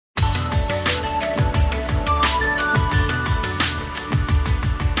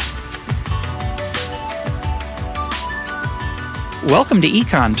Welcome to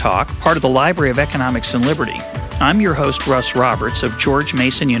Econ Talk, part of the Library of Economics and Liberty. I'm your host, Russ Roberts of George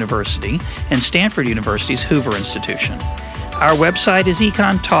Mason University and Stanford University's Hoover Institution. Our website is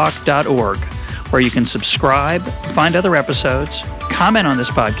econtalk.org, where you can subscribe, find other episodes, comment on this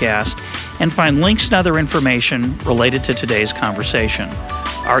podcast, and find links and other information related to today's conversation.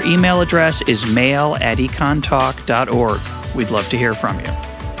 Our email address is mail@econtalk.org. We'd love to hear from you.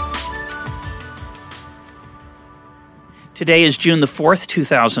 Today is June the 4th,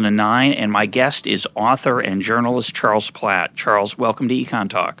 2009, and my guest is author and journalist Charles Platt. Charles, welcome to Econ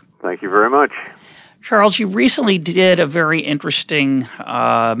Talk. Thank you very much. Charles, you recently did a very interesting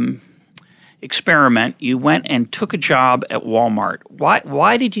experiment. You went and took a job at Walmart.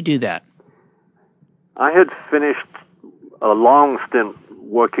 Why did you do that? I had finished a long stint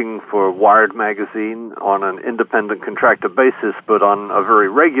working for Wired magazine on an independent contractor basis, but on a very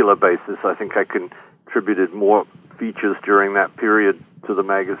regular basis. I think I contributed more features during that period to the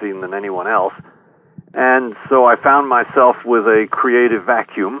magazine than anyone else. And so I found myself with a creative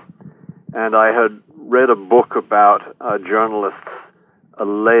vacuum, and I had read a book about a journalist's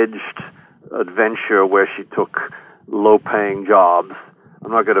alleged adventure where she took low-paying jobs. I'm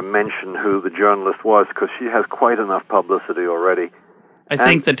not going to mention who the journalist was because she has quite enough publicity already. I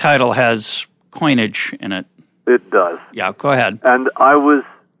think the title has coinage in it. It does. Yeah, go ahead. And I was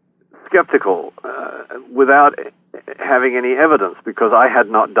skeptical without having any evidence because I had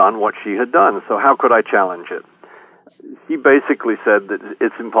not done what she had done. So how could I challenge it? She basically said that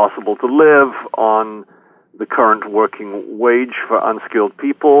it's impossible to live on the current working wage for unskilled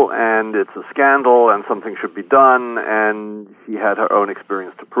people, and it's a scandal, and something should be done, and she had her own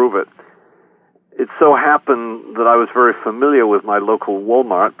experience to prove it. It so happened that I was very familiar with my local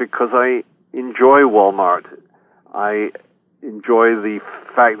Walmart because I enjoy Walmart. I enjoy the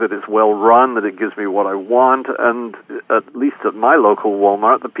fact that it's well run, that it gives me what I want, and at least at my local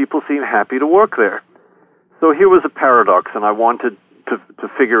Walmart, the people seem happy to work there. So here was a paradox, and I wanted to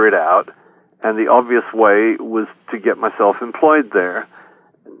figure it out, and the obvious way was to get myself employed there.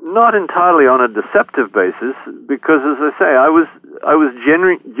 Not entirely on a deceptive basis, because as I say, I was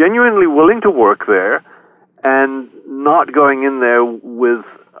genuinely willing to work there, and not going in there with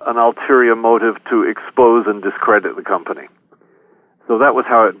an ulterior motive to expose and discredit the company. So that was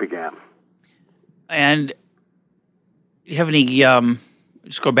how it began. And do you have any,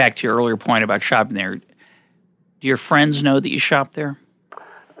 just go back to your earlier point about shopping there. Do your friends know that you shop there?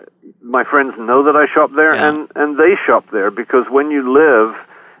 My friends know that I shop there, Yeah. and they shop there because when you live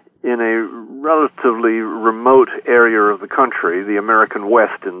in a relatively remote area of the country, the American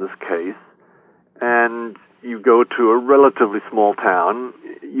West in this case, and you go to a relatively small town,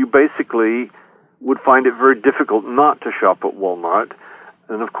 you basically would find it very difficult not to shop at Walmart.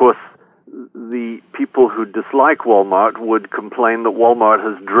 And of course, the people who dislike Walmart would complain that Walmart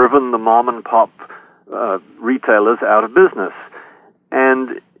has driven the mom and pop retailers out of business.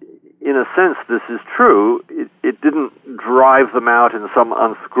 And in a sense, this is true. It didn't drive them out in some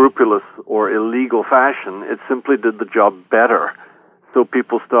unscrupulous or illegal fashion. It simply did the job better. So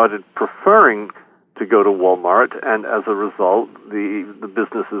people started preferring to go to Walmart, and as a result, the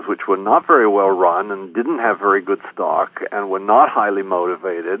businesses which were not very well run and didn't have very good stock and were not highly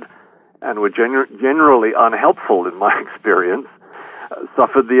motivated and were generally unhelpful in my experience,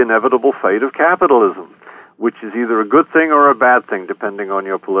 suffered the inevitable fate of capitalism, which is either a good thing or a bad thing, depending on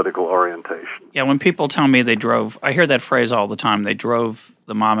your political orientation. Yeah, when people tell me they drove, I hear that phrase all the time, they drove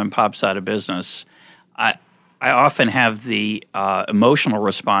the mom and pops out of business. I often have the emotional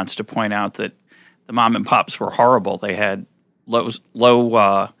response to point out that the mom and pops were horrible. They had low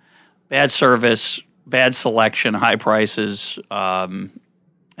bad service, bad selection, high prices, and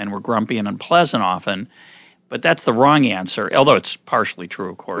were grumpy and unpleasant often. But that's the wrong answer, although it's partially true,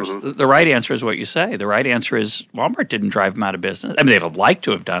 of course. Mm-hmm. The right answer is what you say. The right answer is Walmart didn't drive them out of business. I mean, they'd have liked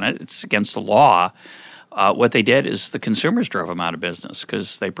to have done it. It's against the law. What they did is the consumers drove them out of business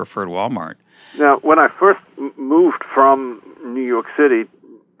because they preferred Walmart. Now, when I first moved from New York City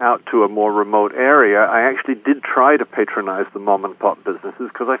out to a more remote area, I actually did try to patronize the mom-and-pop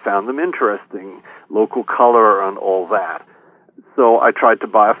businesses because I found them interesting, local color and all that. So I tried to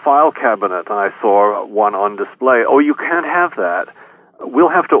buy a file cabinet, and I saw one on display. Oh, you can't have that. We'll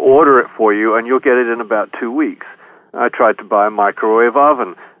have to order it for you, and you'll get it in about 2 weeks. I tried to buy a microwave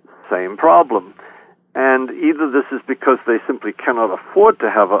oven. Same problem. And either this is because they simply cannot afford to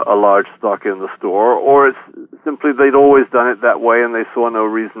have a large stock in the store, or it's simply they'd always done it that way and they saw no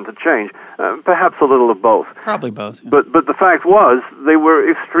reason to change. Perhaps a little of both. Probably both. Yeah. But the fact was, they were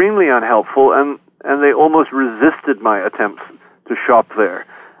extremely unhelpful, and they almost resisted my attempts to shop there.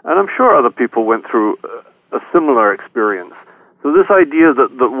 And I'm sure other people went through a similar experience. So this idea that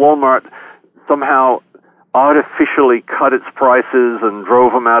Walmart somehow artificially cut its prices and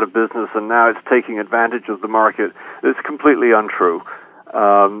drove them out of business, and now it's taking advantage of the market, is completely untrue.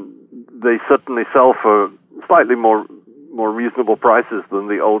 They certainly sell for slightly more reasonable prices than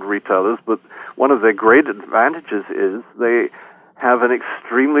the old retailers, but one of their great advantages is they have an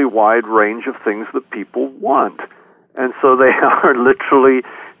extremely wide range of things that people want. And so they are literally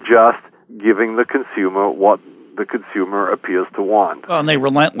just giving the consumer what the consumer appears to want. Well, and they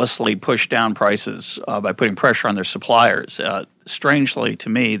relentlessly push down prices by putting pressure on their suppliers. Strangely, to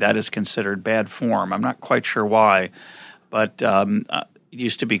me, that is considered bad form. I'm not quite sure why, but it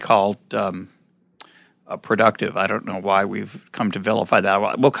used to be called productive. I don't know why we've come to vilify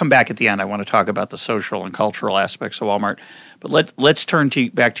that. We'll come back at the end. I want to talk about the social and cultural aspects of Walmart. But let's turn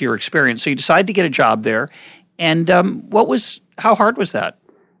back to your experience. So you decided to get a job there, and how hard was that?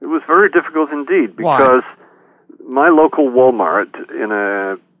 It was very difficult indeed, because my local Walmart in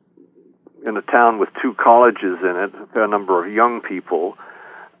a town with 2 colleges in it, a fair number of young people,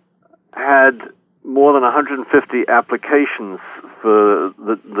 had more than 150 applications for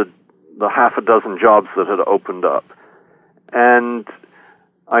the half a dozen jobs that had opened up. And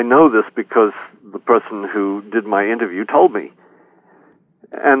I know this because the person who did my interview told me.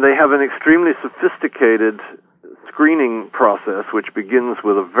 And they have an extremely sophisticated screening process, which begins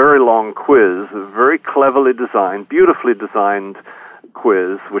with a very long quiz, a very cleverly designed, beautifully designed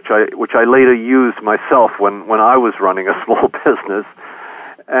quiz, which I later used myself when I was running a small business.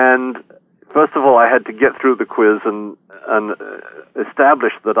 And first of all, I had to get through the quiz and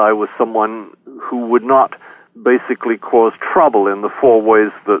establish that I was someone who would not basically cause trouble in the 4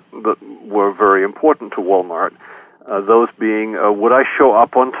 ways that were very important to Walmart. Those being, would I show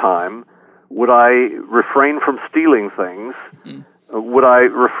up on time? Would I refrain from stealing things? Would I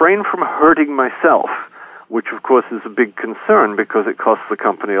refrain from hurting myself? Which, of course, is a big concern because it costs the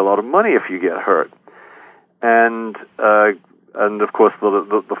company a lot of money if you get hurt. And of course,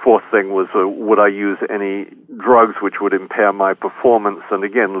 the 4th thing was, would I use any drugs which would impair my performance and,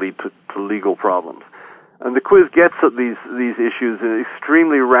 again, lead to legal problems? And the quiz gets at these issues in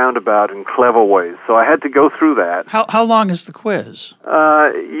extremely roundabout and clever ways. So I had to go through that. How long is the quiz?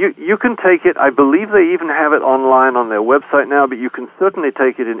 You can take it. I believe they even have it online on their website now, but you can certainly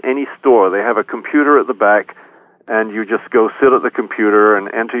take it in any store. They have a computer at the back, and you just go sit at the computer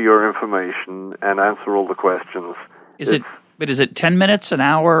and enter your information and answer all the questions. Is it 10 minutes, an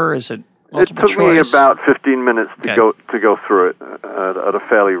hour? Is it multiple choice? It took me about 15 minutes to go through it at a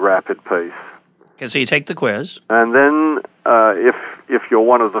fairly rapid pace. Okay, so you take the quiz. And then if you're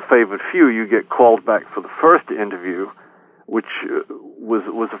one of the favored few, you get called back for the first interview, which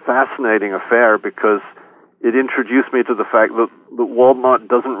was a fascinating affair because it introduced me to the fact that Walmart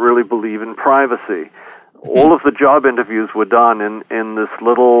doesn't really believe in privacy. All of the job interviews were done in this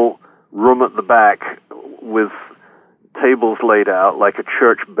little room at the back with tables laid out like a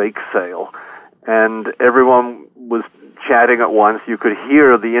church bake sale, and everyone was chatting at once. You could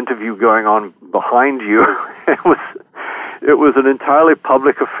hear the interview going on behind you. It was an entirely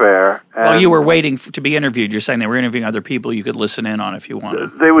public affair. Well, you were waiting to be interviewed. You're saying they were interviewing other people you could listen in on if you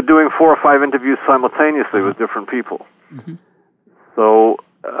wanted. They were doing 4 or 5 interviews simultaneously with different people. Mm-hmm. So,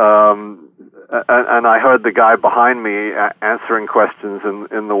 and I heard the guy behind me answering questions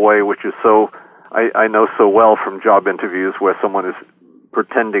in the way which is so, I know so well from job interviews where someone is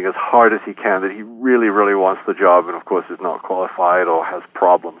pretending as hard as he can that he really, really wants the job and, of course, is not qualified or has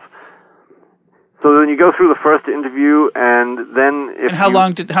problems. So then you go through the first interview, and then if how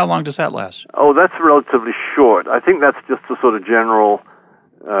long does that last? Oh, that's relatively short. I think that's just a sort of general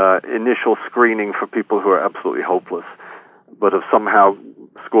initial screening for people who are absolutely hopeless, but have somehow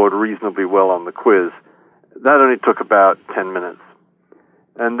scored reasonably well on the quiz. That only took about 10 minutes.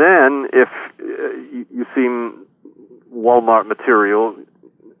 And then if you seem Walmart material,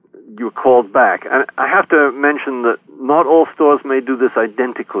 you're called back. And I have to mention that not all stores may do this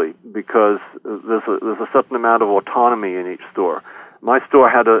identically because there's a certain amount of autonomy in each store. My store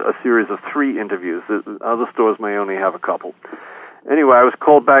had a series of 3 interviews. Other stores may only have a couple. Anyway, I was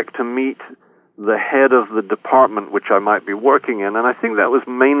called back to meet the head of the department which I might be working in, and I think that was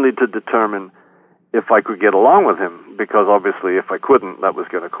mainly to determine if I could get along with him, because obviously if I couldn't, that was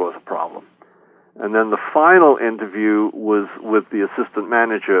going to cause a problem. And then the final interview was with the assistant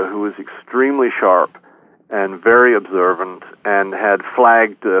manager, who was extremely sharp and very observant and had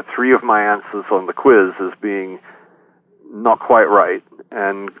flagged 3 of my answers on the quiz as being not quite right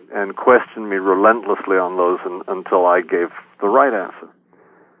and questioned me relentlessly on those until I gave the right answer.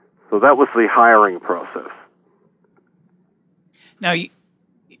 So that was the hiring process. Now,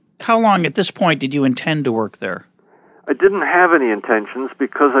 how long at this point did you intend to work there? I didn't have any intentions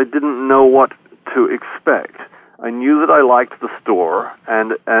because I didn't know what to expect. I knew that I liked the store,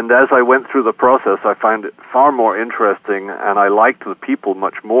 and as I went through the process, I found it far more interesting, and I liked the people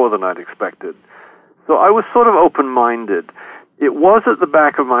much more than I'd expected. So I was sort of open-minded. It was at the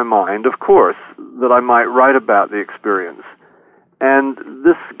back of my mind, of course, that I might write about the experience. And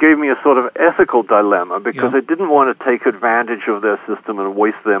this gave me a sort of ethical dilemma because I didn't want to take advantage of their system and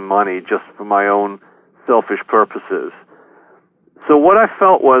waste their money just for my own selfish purposes. So what I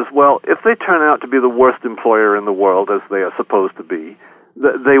felt was, well, if they turn out to be the worst employer in the world, as they are supposed to be,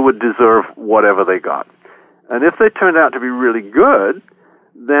 they would deserve whatever they got. And if they turned out to be really good,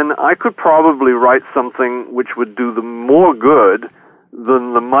 then I could probably write something which would do them more good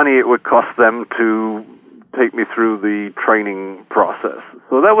than the money it would cost them to take me through the training process.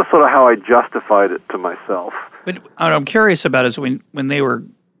 So that was sort of how I justified it to myself. But what I'm curious about is when they were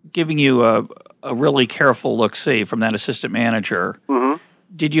giving you a really careful look-see from that assistant manager,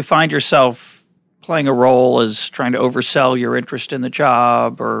 did you find yourself playing a role as trying to oversell your interest in the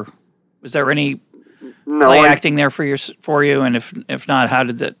job, or was there any play acting there for you? And if not, how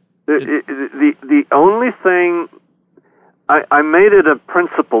did that? The only thing, I made it a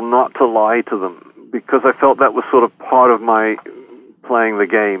principle not to lie to them, because I felt that was sort of part of my playing the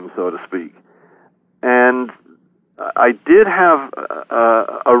game, so to speak. And I did have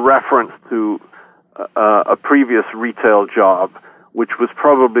a reference to a previous retail job, which was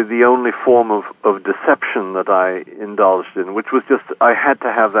probably the only form of deception that I indulged in, which was just I had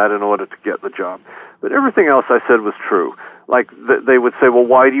to have that in order to get the job. But everything else I said was true. Like they would say, well,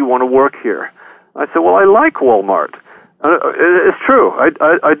 why do you want to work here? I said, well, I like Walmart. It's true.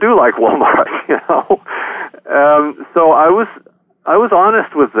 I do like Walmart, you know. So I was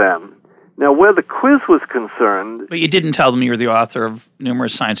honest with them. Now, where the quiz was concerned... But you didn't tell them you were the author of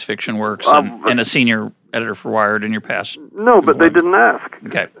numerous science fiction works and a senior editor for Wired in your past. No, but they didn't ask.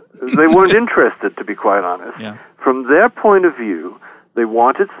 Okay. They weren't interested, to be quite honest. Yeah. From their point of view, they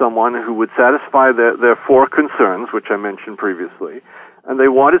wanted someone who would satisfy their four concerns, which I mentioned previously, and they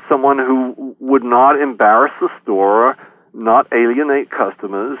wanted someone who would not embarrass the store, not alienate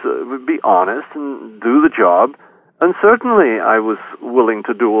customers, would be honest and do the job. And certainly I was willing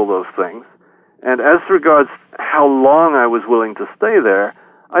to do all those things. And as regards how long I was willing to stay there,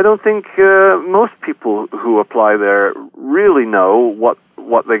 I don't think most people who apply there really know what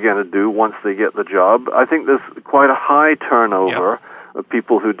they're going to do once they get the job. I think there's quite a high turnover of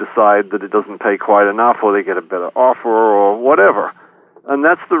people who decide that it doesn't pay quite enough, or they get a better offer or whatever. And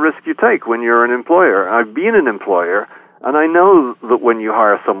that's the risk you take when you're an employer. I've been an employer, and I know that when you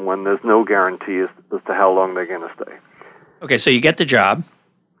hire someone, there's no guarantee as to how long they're going to stay. Okay, so you get the job.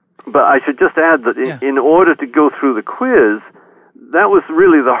 But I should just add that in order to go through the quiz, that was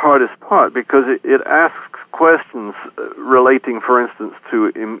really the hardest part, because it asks questions relating, for instance,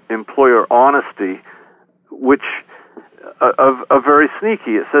 to employer honesty, which are very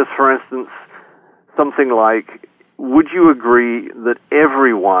sneaky. It says, for instance, something like, would you agree that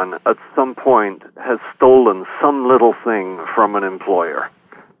everyone at some point has stolen some little thing from an employer?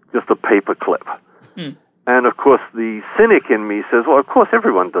 Just a paper clip. And, of course, the cynic in me says, well, of course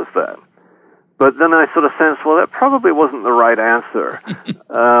everyone does that. But then I sort of sense, well, that probably wasn't the right answer.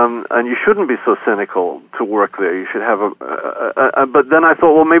 And you shouldn't be so cynical to work there. You should have but then I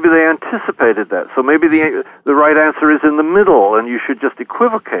thought, well, maybe they anticipated that. So maybe the right answer is in the middle, and you should just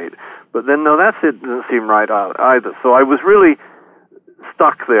equivocate. But then, no, it didn't seem right either. So I was really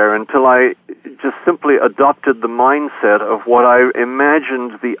stuck there until I just simply adopted the mindset of what I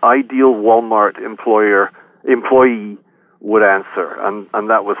imagined the ideal Walmart employee would answer, and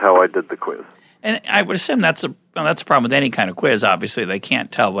that was how I did the quiz. And I would assume that's a problem with any kind of quiz. Obviously, they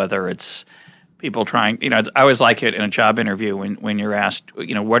can't tell whether it's people trying. I always like it in a job interview when you're asked,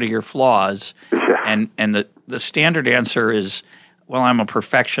 what are your flaws, and the standard answer is, well, I'm a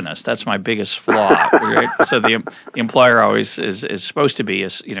perfectionist. That's my biggest flaw. Right? So the employer always is supposed to be,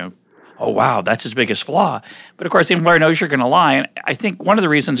 oh, wow, that's his biggest flaw. But, of course, the employer knows you're going to lie. And I think one of the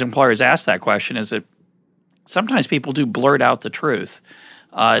reasons employers ask that question is that sometimes people do blurt out the truth,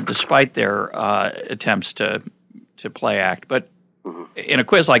 despite their attempts to play act. But in a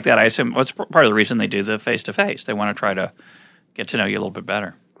quiz like that, I assume what's part of the reason they do the face-to-face. They want to try to get to know you a little bit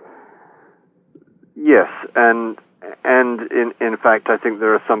better. Yes, and in fact, I think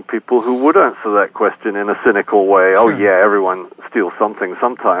there are some people who would answer that question in a cynical way. Sure. Oh, yeah, everyone steals something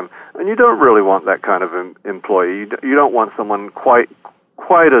sometime. And you don't really want that kind of employee. You don't want someone quite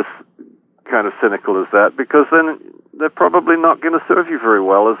as kind of cynical as that, because then they're probably not going to serve you very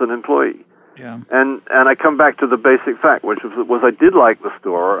well as an employee. Yeah. And I come back to the basic fact, which was I did like the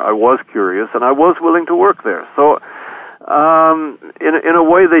store, I was curious, and I was willing to work there. So In a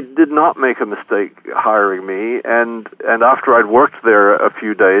way, they did not make a mistake hiring me, and after I'd worked there a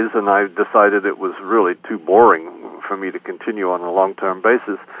few days and I decided it was really too boring for me to continue on a long-term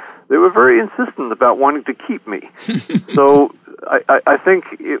basis, they were very insistent about wanting to keep me. So I think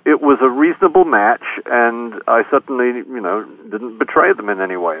it was a reasonable match, and I certainly, didn't betray them in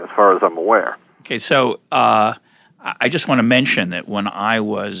any way, as far as I'm aware. Okay, so I just want to mention that when I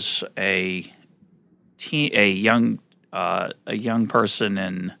was a young person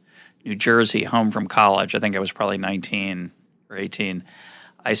in New Jersey, home from college, I think I was probably 19 or 18,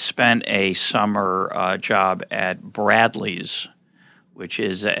 I spent a summer job at Bradley's, which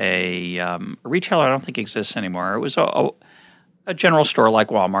is a retailer I don't think exists anymore. It was a general store like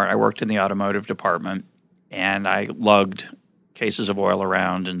Walmart. I worked in the automotive department, and I lugged cases of oil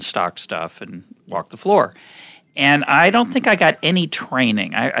around and stocked stuff and walked the floor. And I don't think I got any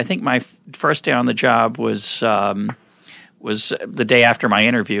training. I think my first day on the job was the day after my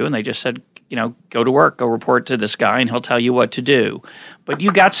interview, and they just said, go to work, go report to this guy, and he'll tell you what to do. But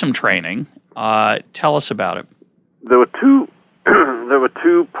you got some training. Tell us about it. There were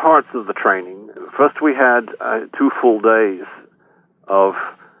two parts of the training. First, we had 2 full days of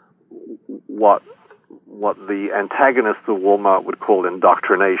what the antagonists of Walmart would call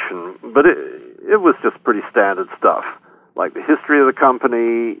indoctrination, but it was just pretty standard stuff, like the history of the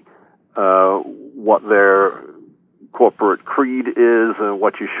company, what their corporate creed is, and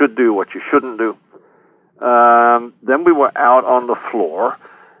what you should do, what you shouldn't do. Then we were out on the floor,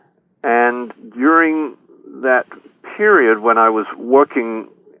 and during that period when I was working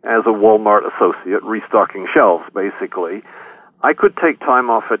as a Walmart associate, restocking shelves, basically, I could take time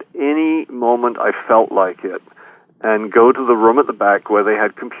off at any moment I felt like it and go to the room at the back where they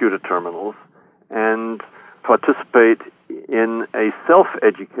had computer terminals and participate in a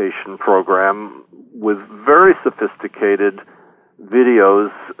self-education program with very sophisticated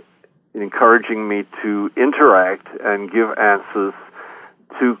videos encouraging me to interact and give answers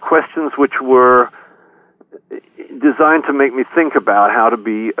to questions which were designed to make me think about how to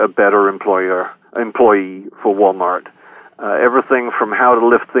be a better employee for Walmart. Everything from how to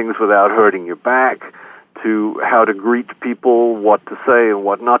lift things without hurting your back to how to greet people, what to say and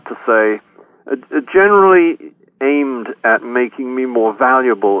what not to say, generally aimed at making me more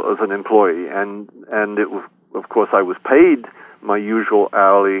valuable as an employee. And it was, of course, I was paid my usual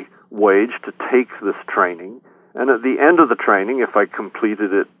hourly wage to take this training. And at the end of the training, if I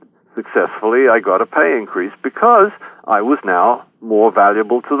completed it successfully, I got a pay increase because I was now more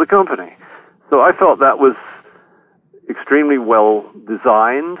valuable to the company. So I felt that was extremely well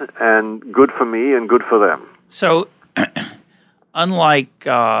designed and good for me and good for them. So, unlike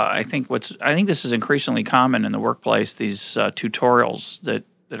I think this is increasingly common in the workplace, these tutorials that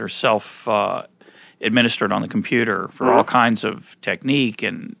are self administered on the computer for all kinds of technique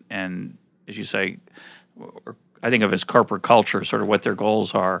and as you say, I think of as corporate culture, sort of what their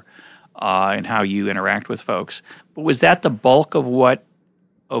goals are and how you interact with folks. But was that the bulk of what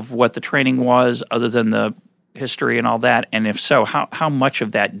the training was, other than the history and all that? And if so, how much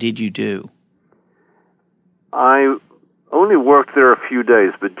of that did you do? I only worked there a few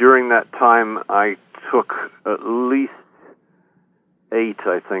days, but during that time I took at least 8,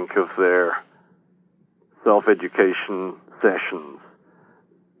 I think, of their self-education sessions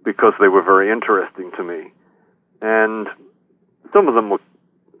because they were very interesting to me. And some of them were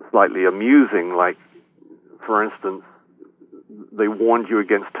slightly amusing, like, for instance, they warned you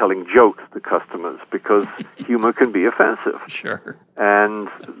against telling jokes to customers because humor can be offensive. Sure. And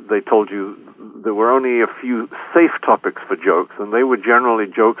they told you there were only a few safe topics for jokes, and they were generally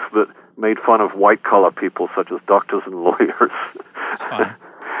jokes that made fun of white-collar people such as doctors and lawyers. Fine.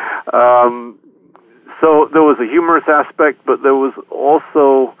 So there was a humorous aspect, but there was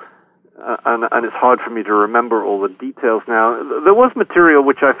also, and it's hard for me to remember all the details now, there was material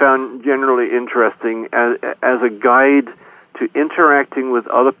which I found generally interesting as a guide to interacting with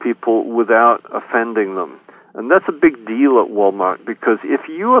other people without offending them. And that's a big deal at Walmart, because if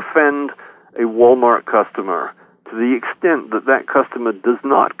you offend a Walmart customer to the extent that that customer does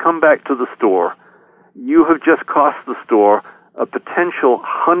not come back to the store, you have just cost the store a potential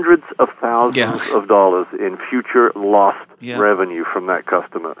hundreds of thousands of dollars in future lost revenue from that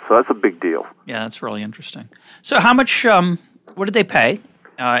customer. So that's a big deal. Yeah, that's really interesting. So how much, what did they pay,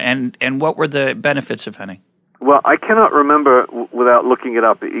 and what were the benefits, if any? Well, I cannot remember without looking it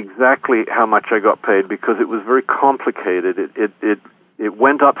up exactly how much I got paid because it was very complicated. It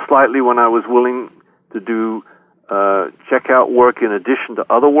went up slightly when I was willing to do checkout work in addition to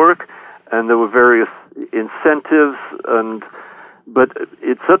other work, and there were various incentives, and But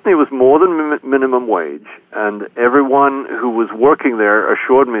it certainly was more than minimum wage, and everyone who was working there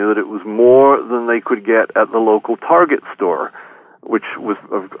assured me that it was more than they could get at the local Target store, which was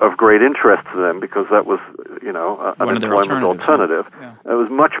of great interest to them because that was, an employment alternative. Yeah. It was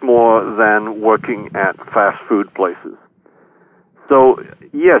much more than working at fast food places. So,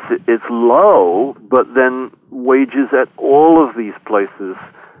 yes, it's low, but then wages at all of these places,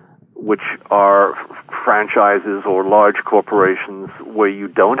 which are franchises or large corporations where you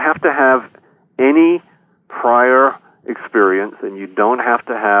don't have to have any prior experience and you don't have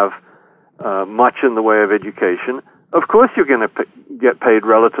to have much in the way of education. Of course you're going to get paid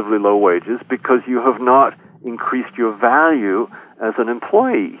relatively low wages because you have not increased your value as an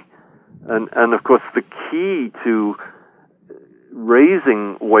employee. And of course the key to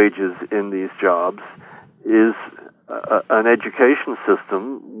raising wages in these jobs is an education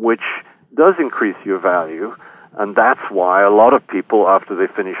system which does increase your value, and that's why a lot of people, after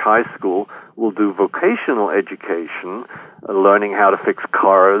they finish high school, will do vocational education, learning how to fix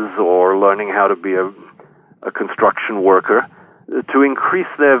cars or learning how to be a construction worker, to increase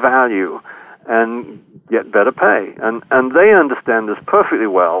their value and get better pay. And they understand this perfectly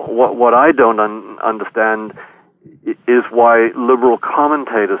well. What I don't understand is why liberal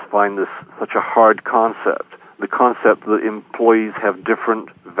commentators find this such a hard concept. The concept that employees have different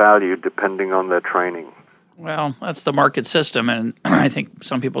value depending on their training. Well, that's the market system, and I think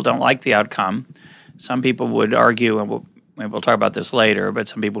some people don't like the outcome. Some people would argue, and we'll talk about this later, but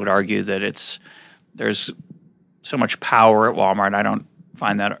some people would argue that there's so much power at Walmart. I don't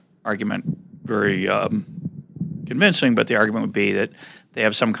find that argument very convincing, but the argument would be that they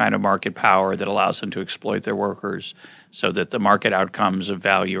have some kind of market power that allows them to exploit their workers so that the market outcomes of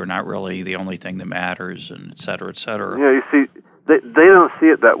value are not really the only thing that matters, and et cetera, et cetera. Yeah, you see, they don't see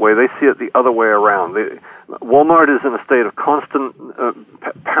it that way. They see it the other way around. Walmart is in a state of constant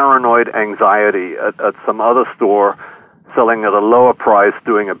paranoid anxiety at some other store selling at a lower price,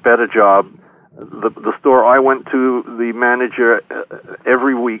 doing a better job. The store I went to, the manager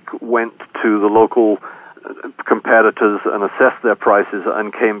every week went to the local competitors and assessed their prices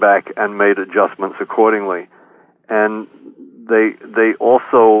and came back and made adjustments accordingly. And they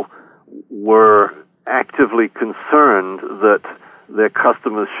also were actively concerned that their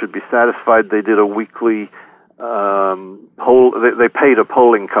customers should be satisfied. They did a weekly poll. They paid a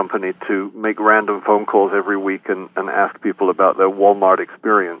polling company to make random phone calls every week and ask people about their Walmart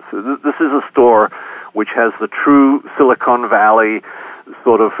experience. This is a store which has the true Silicon Valley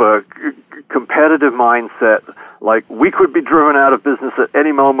sort of competitive mindset, like we could be driven out of business at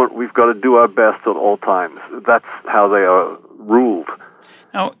any moment, we've got to do our best at all times. That's how they are ruled.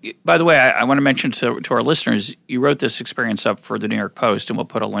 Now, by the way, I want to mention to our listeners, you wrote this experience up for the New York Post, and we'll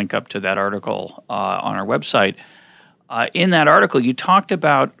put a link up to that article on our website. In that article, you talked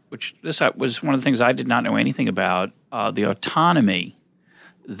about, which this was one of the things I did not know anything about, the autonomy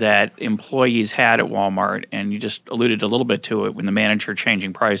that employees had at Walmart, and you just alluded a little bit to it when the manager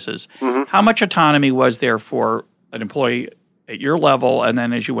changing prices. Mm-hmm. How much autonomy was there for an employee at your level and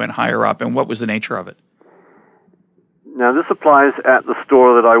then as you went higher up, and what was the nature of it? Now, this applies at the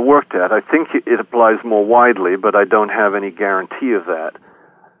store that I worked at. I think it applies more widely, but I don't have any guarantee of that.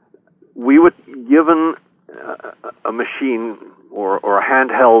 We were given a machine or a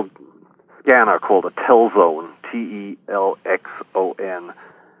handheld scanner called a Telzone, Telxon,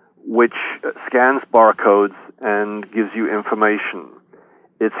 which scans barcodes and gives you information.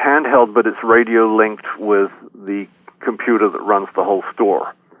 It's handheld, but it's radio linked with the computer that runs the whole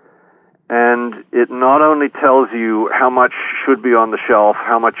store. And it not only tells you how much should be on the shelf,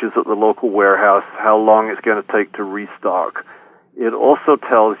 how much is at the local warehouse, how long it's going to take to restock. It also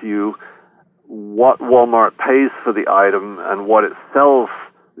tells you what Walmart pays for the item and what it sells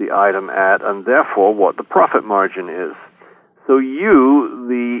the item at, and therefore what the profit margin is. So you,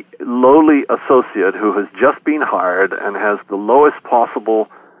 the lowly associate who has just been hired and has the lowest possible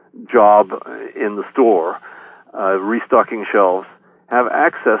job in the store, restocking shelves, have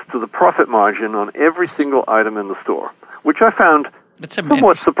access to the profit margin on every single item in the store, which I found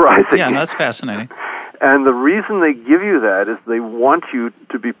somewhat surprising. Yeah, that's fascinating. And the reason they give you that is they want you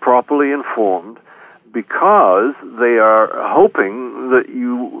to be properly informed because they are hoping that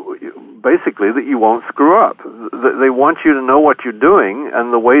you won't screw up. They want you to know what you're doing,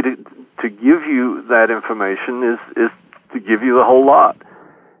 and the way to give you that information is to give you the whole lot.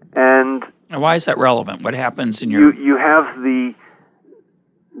 And why is that relevant? What happens in your... You have the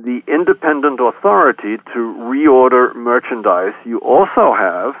independent authority to reorder merchandise. You also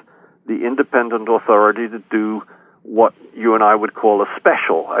have the independent authority to do what you and I would call a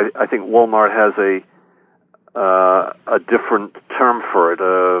special. I think Walmart has a different term for it,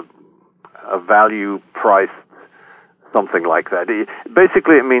 a value price, something like that.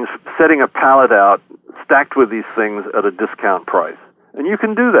 Basically, it means setting a pallet out stacked with these things at a discount price. And you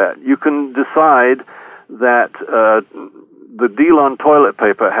can do that. You can decide that the deal on toilet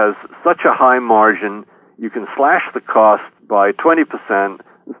paper has such a high margin, you can slash the cost by 20%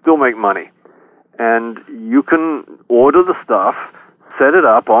 and still make money. And you can order the stuff, set it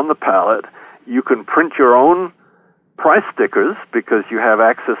up on the pallet. You can print your own price stickers because you have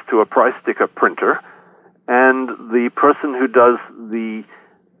access to a price sticker printer. And the person who does the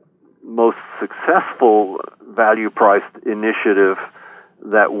most successful value-priced initiative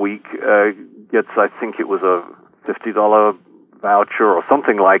that week gets, I think it was a $50 voucher or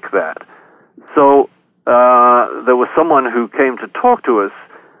something like that. So there was someone who came to talk to us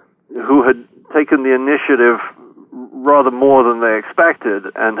who had taken the initiative rather more than they expected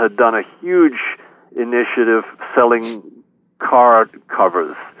and had done a huge initiative selling car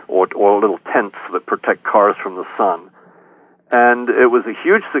covers or little tents that protect cars from the sun. And it was a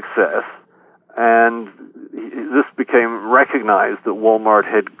huge success, and this became recognized at Walmart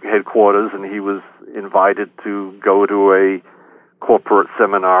headquarters, and he was invited to go to a corporate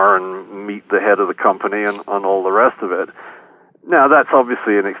seminar and meet the head of the company and on all the rest of it. Now, that's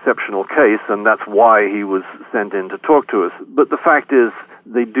obviously an exceptional case, and that's why he was sent in to talk to us. But the fact is,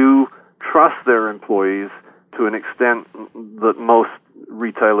 they do trust their employees to an extent that most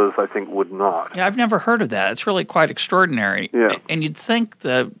retailers, I think, would not. Yeah, I've never heard of that. It's really quite extraordinary. Yeah. And you'd think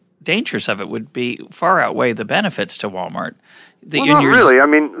the dangers of it would be far outweigh the benefits to Walmart. Not really. I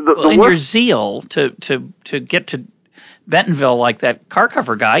mean, your zeal to get to Bentonville like that car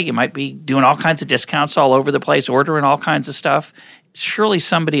cover guy, you might be doing all kinds of discounts all over the place, ordering all kinds of stuff. Surely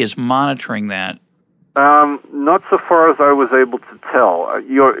somebody is monitoring that. Not so far as I was able to tell.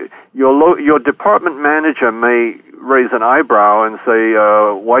 Your department manager may raise an eyebrow and say,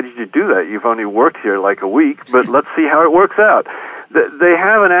 why did you do that? You've only worked here like a week, but let's see how it works out. They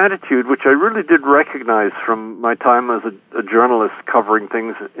have an attitude which I really did recognize from my time as a journalist covering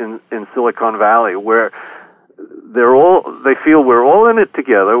things in Silicon Valley, where they feel we're all in it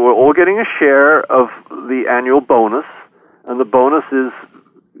together, we're all getting a share of the annual bonus, and the bonus is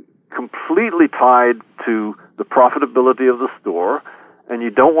completely tied to the profitability of the store, and you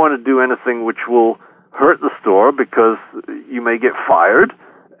don't want to do anything which will hurt the store because you may get fired,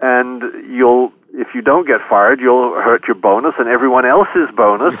 and if you don't get fired, you'll hurt your bonus and everyone else's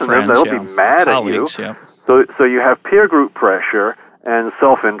bonus, and then they'll be mad Colleagues, at you. So you have peer group pressure and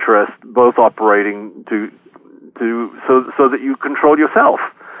self-interest both operating so that you control yourself.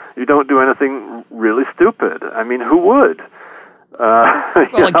 You don't do anything really stupid. I mean, who would?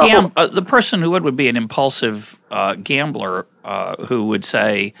 The person who would be an impulsive gambler who would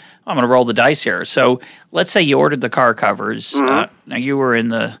say, I'm going to roll the dice here. So let's say you ordered the car covers. Mm-hmm. Now you were in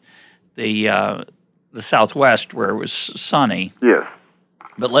the Southwest where it was sunny. Yes.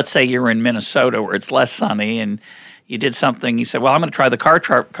 But let's say you're in Minnesota where it's less sunny, and you did something. You said, well, I'm going to try the car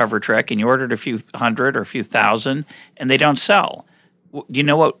cover trick, and you ordered a few hundred or a few thousand, and they don't sell. Do you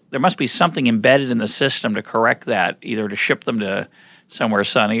know what? There must be something embedded in the system to correct that, either to ship them to somewhere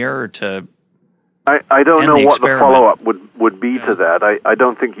sunnier or to. I don't know what the follow-up would be to that. I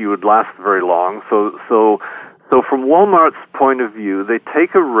don't think you would last very long. So from Walmart's point of view, they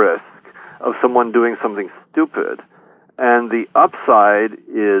take a risk of someone doing something stupid, and the upside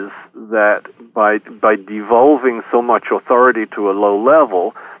is that by devolving so much authority to a low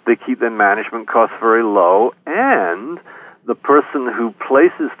level, they keep their management costs very low, and the person who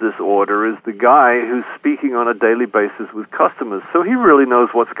places this order is the guy who's speaking on a daily basis with customers, so he really knows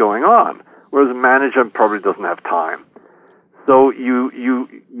what's going on, whereas a manager probably doesn't have time. So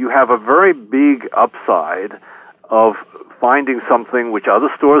you have a very big upside of finding something which other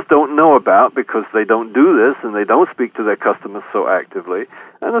stores don't know about because they don't do this and they don't speak to their customers so actively,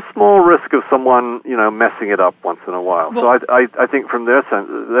 and a small risk of someone, messing it up once in a while. Well, so I think from their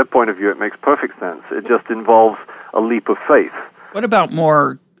point of view, it makes perfect sense. It just involves a leap of faith. What about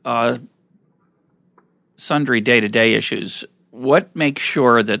more sundry day-to-day issues? What makes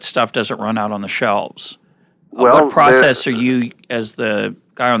sure that stuff doesn't run out on the shelves? What process are you, as the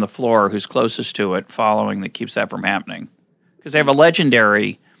guy on the floor who's closest to it, following that keeps that from happening? Because they have a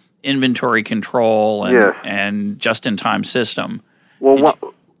legendary inventory control and just-in-time system. Well,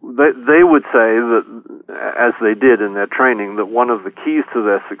 they would say that, as they did in their training, that one of the keys to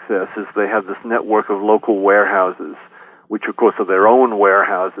their success is they have this network of local warehouses, which of course are their own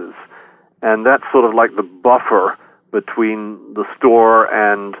warehouses. And that's sort of like the buffer between the store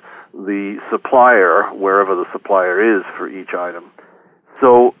and the supplier, wherever the supplier is for each item.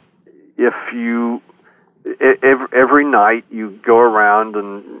 So if you every night you go around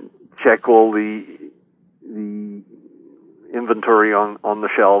and check all the inventory on the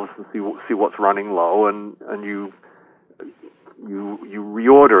shelves and see what's running low, and you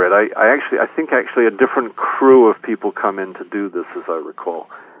reorder it. I think actually a different crew of people come in to do this, as I recall.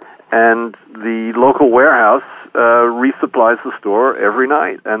 And the local warehouse resupplies the store every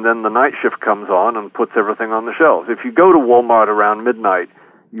night, and then the night shift comes on and puts everything on the shelves. If you go to Walmart around midnight,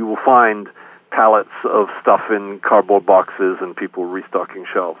 you will find pallets of stuff in cardboard boxes and people restocking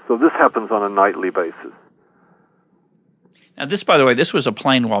shelves. So this happens on a nightly basis. Now, this, by the way, this was a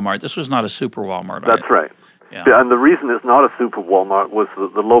plain Walmart. This was not a super Walmart. That's right. Yeah. And the reason it's not a super Walmart was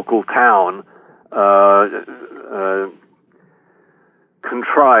that the local town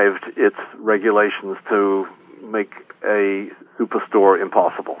contrived its regulations to make a superstore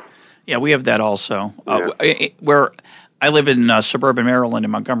impossible. Yeah, we have that also. Yeah. Where I live in suburban Maryland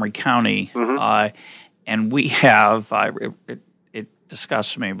in Montgomery County, and we have, it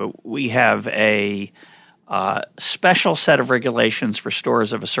disgusts me, but we have a special set of regulations for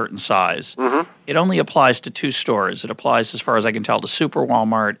stores of a certain size. It only applies to two stores. It applies, as far as I can tell, to Super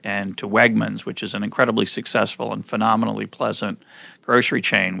Walmart and to Wegmans, which is an incredibly successful and phenomenally pleasant grocery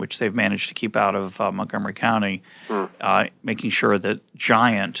chain, which they've managed to keep out of Montgomery County, making sure that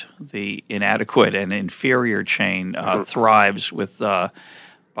Giant, the inadequate and inferior chain, thrives with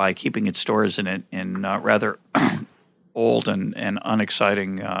by keeping its stores in rather old and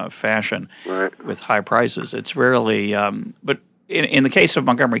unexciting fashion, right, with high prices. It's rarely, but in the case of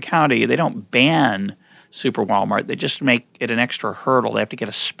Montgomery County, they don't ban Super Walmart. They just make it an extra hurdle. They have to get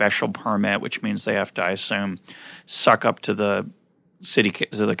a special permit, which means they have to, I assume, suck up to the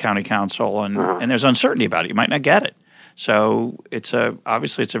county council, and there's uncertainty about it. You might not get it. So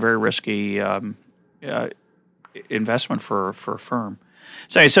obviously it's a very risky investment for a firm.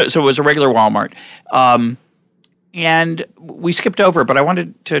 So it was a regular Walmart. And we skipped over it, but I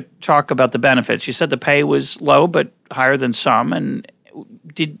wanted to talk about the benefits. You said the pay was low, but higher than some, and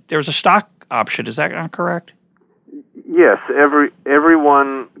there was a stock option. Is that not correct? Yes,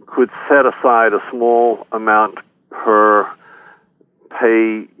 everyone could set aside a small amount per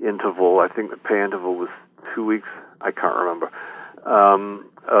pay interval. I think the pay interval was 2 weeks. I can't remember.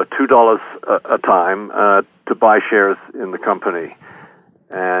 $2 a time to buy shares in the company,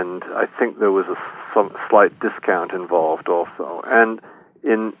 and I think there was some slight discount involved also. And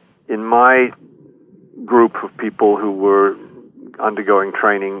in my group of people who were undergoing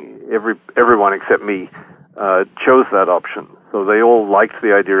training, everyone except me chose that option. So they all liked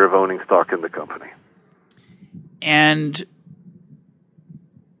the idea of owning stock in the company. And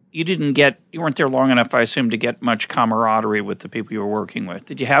you weren't there long enough, I assume, to get much camaraderie with the people you were working with.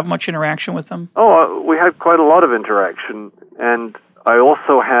 Did you have much interaction with them? Oh, we had quite a lot of interaction, and I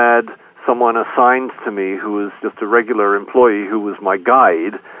also had someone assigned to me who was just a regular employee who was my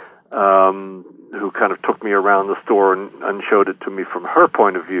guide, who kind of took me around the store and showed it to me from her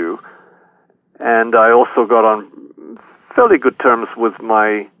point of view. And I also got on fairly good terms with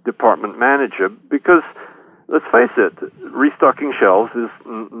my department manager because, let's face it, restocking shelves is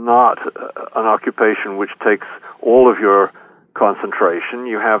not an occupation which takes all of your concentration.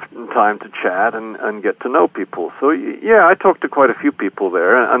 You have time to chat and get to know people. So, yeah, I talked to quite a few people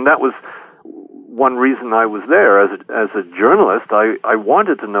there, and that was one reason I was there. As a journalist, I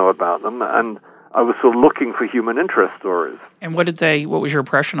wanted to know about them, and I was sort of looking for human interest stories. And what was your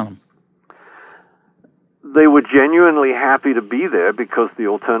impression of them? They were genuinely happy to be there because the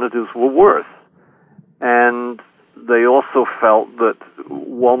alternatives were worse. And they also felt that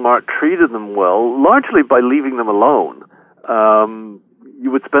Walmart treated them well, largely by leaving them alone. You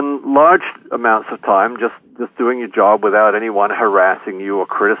would spend large amounts of time just doing your job without anyone harassing you or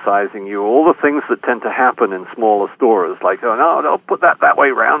criticizing you. All the things that tend to happen in smaller stores, like, oh, no, put that way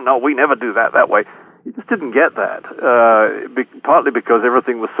round. No, we never do that way. You just didn't get that, partly because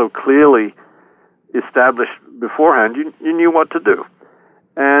everything was so clearly established beforehand. You knew what to do.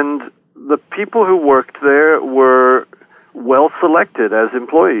 And the people who worked there were well selected as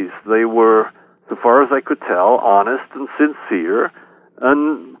employees. They were, so far as I could tell, honest and sincere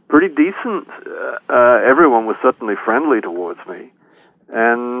and pretty decent. Everyone was certainly friendly towards me.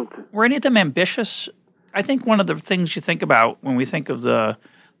 And were any of them ambitious? I think one of the things you think about when we think of the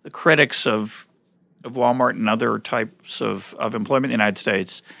critics of Walmart and other types of employment in the United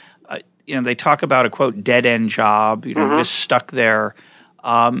States, they talk about a, quote, dead-end job, just stuck there.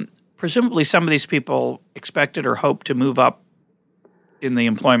 Presumably some of these people expected or hoped to move up in the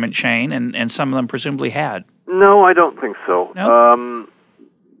employment chain, and some of them presumably had. No, I don't think so. No?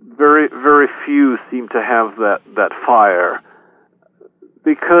 Very, very few seem to have that fire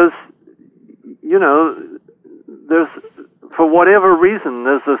because, there's, for whatever reason,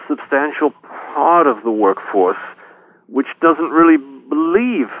 there's a substantial part of the workforce which doesn't really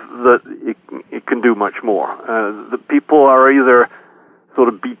believe that it can do much more. The people are either sort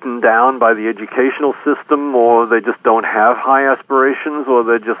of beaten down by the educational system, or they just don't have high aspirations, or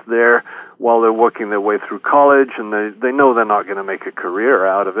they're just there while they're working their way through college, and they know they're not going to make a career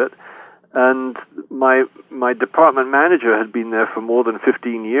out of it. And my department manager had been there for more than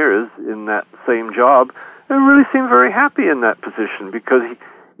 15 years in that same job, and really seemed very happy in that position, because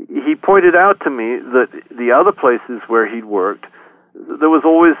he pointed out to me that the other places where he'd worked, there was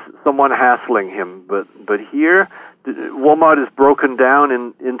always someone hassling him, but here, Walmart is broken down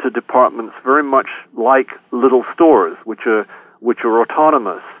into departments very much like little stores, which are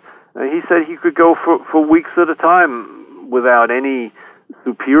autonomous. And he said he could go for weeks at a time without any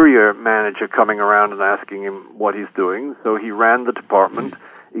superior manager coming around and asking him what he's doing. So he ran the department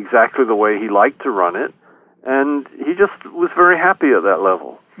exactly the way he liked to run it, and he just was very happy at that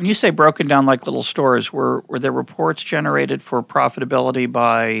level. When you say broken down like little stores, were there reports generated for profitability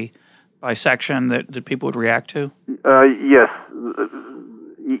by section that people would react to? Yes.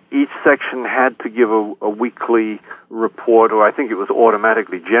 Each section had to give a weekly report, or I think it was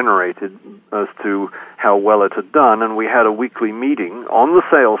automatically generated, as to how well it had done, and we had a weekly meeting on the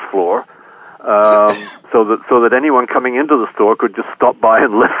sales floor, so that anyone coming into the store could just stop by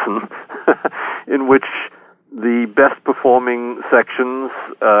and listen, in which the best performing sections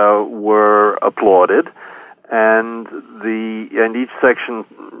were applauded, and each section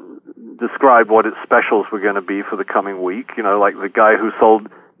described what its specials were going to be for the coming week. You know, like the guy who sold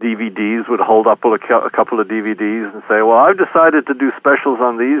DVDs would hold up a couple of DVDs and say, well, I've decided to do specials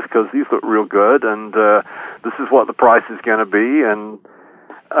on these because these look real good, and this is what the price is going to be.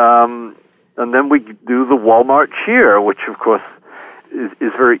 And then we do the Walmart cheer, which, of course,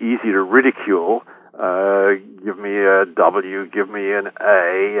 is very easy to ridicule. Give me a W, give me an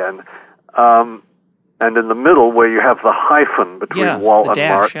A, and in the middle, where you have the hyphen between Wal and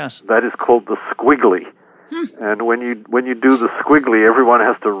Mart, that is called the squiggly. And when you do the squiggly, everyone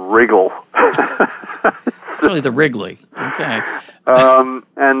has to wriggle. It's really the wriggly. Okay. And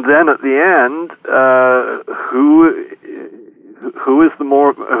then at the end, who is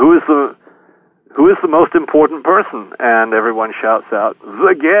the most important person? And everyone shouts out,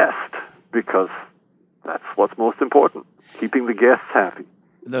 the guest, because that's what's most important, keeping the guests happy.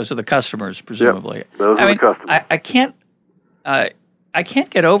 Those are the customers, presumably. Yep, those are the customers. I can't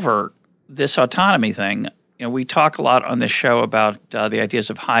get over this autonomy thing. You know, we talk a lot on this show about the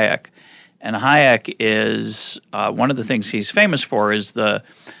ideas of Hayek, and Hayek is one of the things he's famous for is the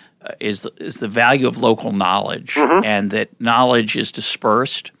value of local knowledge, and that knowledge is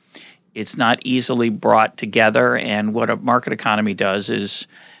dispersed. It's not easily brought together, and what a market economy does is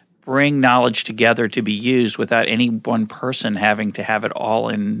bring knowledge together to be used without any one person having to have it all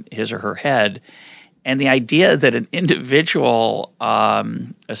in his or her head. And the idea that an individual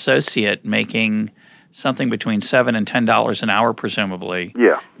associate making something between $7 and $10 an hour, presumably,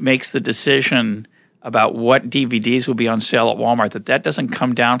 makes the decision about what DVDs will be on sale at Walmart, that doesn't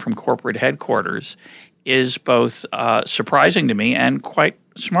come down from corporate headquarters, is both surprising to me and quite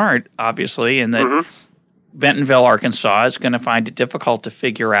smart, obviously, in that Bentonville, Arkansas is going to find it difficult to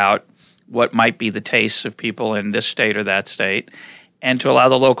figure out what might be the tastes of people in this state or that state, and to allow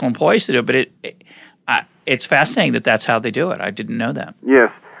the local employees to do it. But it's fascinating that that's how they do it. I didn't know that.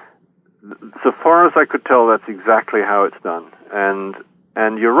 Yes. So far as I could tell, that's exactly how it's done. And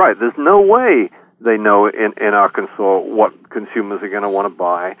you're right. There's no way they know in Arkansas what consumers are going to want to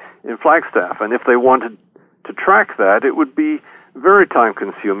buy in Flagstaff. And if they wanted to track that, it would be very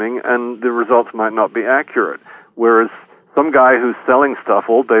time-consuming, and the results might not be accurate. Whereas some guy who's selling stuff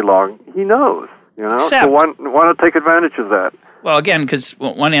all day long, he knows, you know. So why not take advantage of that? Well, again, because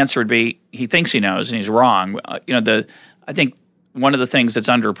one answer would be he thinks he knows and he's wrong. I think one of the things that's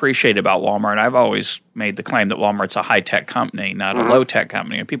underappreciated about Walmart, I've always made the claim that Walmart's a high-tech company, not a low-tech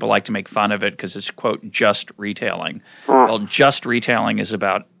company. And people like to make fun of it because it's, quote, just retailing. Well, just retailing is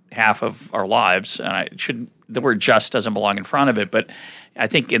about half of our lives, and the word "just" doesn't belong in front of it. But I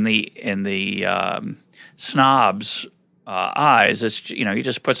think in the snobs' eyes, it's, you know, you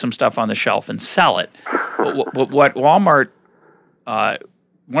just put some stuff on the shelf and sell it. What Walmart,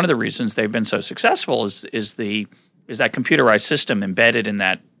 one of the reasons they've been so successful is that computerized system embedded in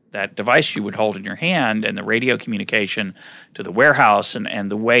that device you would hold in your hand, and the radio communication to the warehouse, and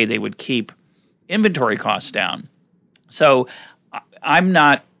the way they would keep inventory costs down. So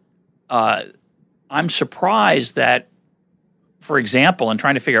I'm surprised that, for example, in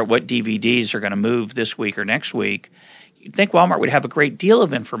trying to figure out what DVDs are going to move this week or next week, you'd think Walmart would have a great deal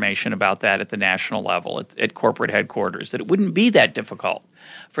of information about that at the national level, at corporate headquarters, that it wouldn't be that difficult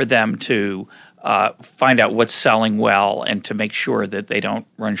for them to find out what's selling well and to make sure that they don't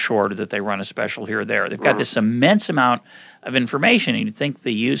run short or that they run a special here or there. They've got this immense amount of information, and you'd think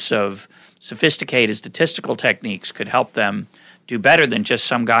the use of sophisticated statistical techniques could help them do better than just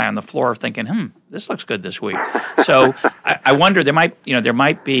some guy on the floor thinking, this looks good this week. So I wonder there might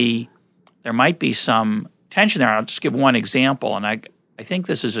be some tension there. I'll just give one example, and I think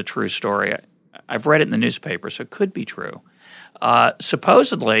this is a true story. I've read it in the newspaper, so it could be true.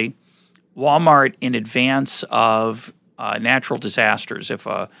 Supposedly, Walmart, in advance of natural disasters, if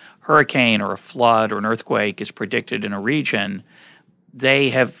a hurricane or a flood or an earthquake is predicted in a region, they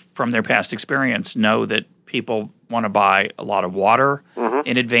have, from their past experience, know that people want to buy a lot of water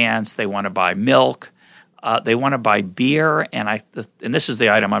in advance. They want to buy milk. They want to buy beer. And this is the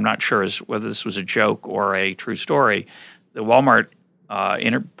item I'm not sure is whether this was a joke or a true story. The Walmart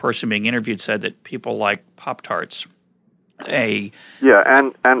person being interviewed said that people like Pop-Tarts. And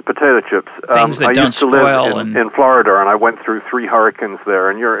potato chips. Things that don't spoil. I used to live in Florida, and I went through 3 hurricanes there,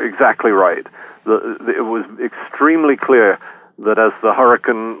 and you're exactly right. It was extremely clear that as the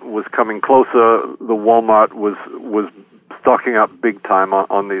hurricane was coming closer, the Walmart was stocking up big time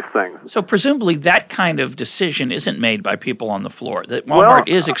on these things. So presumably that kind of decision isn't made by people on the floor, that Walmart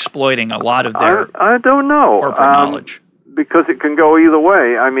is exploiting a lot of their I don't know. corporate knowledge. Because it can go either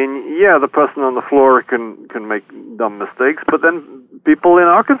way. I mean, the person on the floor can make dumb mistakes, but then people in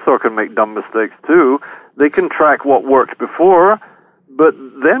Arkansas can make dumb mistakes too. They can track what worked before, but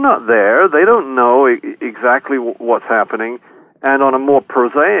they're not there. They don't know exactly what's happening. And on a more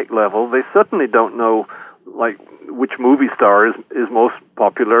prosaic level, they certainly don't know, like, which movie star is most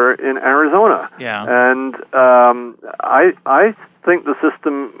popular in Arizona. Yeah. And I think the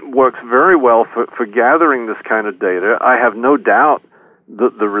system works very well for gathering this kind of data. I have no doubt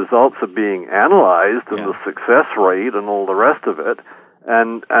that the results are being analyzed and the success rate and all the rest of it.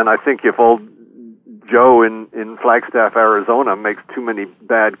 And I think if old Joe in Flagstaff, Arizona makes too many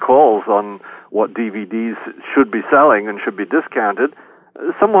bad calls on what DVDs should be selling and should be discounted,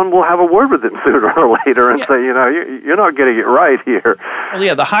 someone will have a word with him sooner or later and say, you're not getting it right here.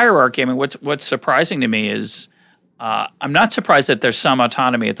 Well, the hierarchy. I mean, what's surprising to me is I'm not surprised that there's some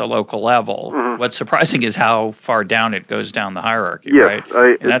autonomy at the local level. Mm-hmm. What's surprising is how far down it goes down the hierarchy, yes,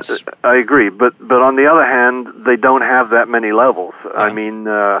 right? I agree. But on the other hand, they don't have that many levels. Yeah. I mean,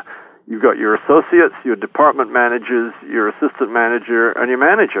 you've got your associates, your department managers, your assistant manager, and your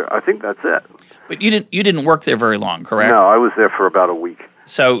manager. I think that's it. But you didn't work there very long, correct? No, I was there for about a week.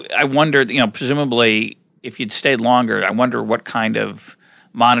 So I wondered, presumably if you'd stayed longer, I wonder what kind of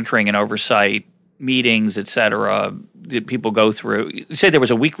monitoring and oversight, meetings, et cetera, did people go through? You say there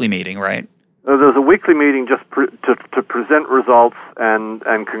was a weekly meeting, right? There's a weekly meeting just to present results and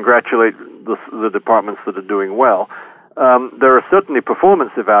congratulate the departments that are doing well. There are certainly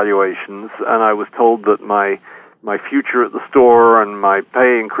performance evaluations, and I was told that my future at the store and my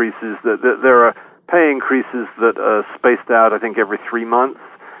pay increases, that there are pay increases that are spaced out, I think, every 3 months,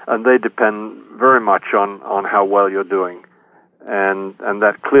 and they depend very much on how well you're doing. And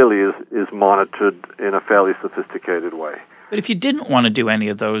that clearly is monitored in a fairly sophisticated way. But if you didn't want to do any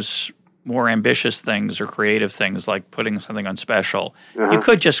of those more ambitious things or creative things like putting something on special, you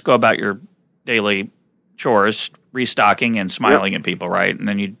could just go about your daily chores, restocking and smiling at people, right? And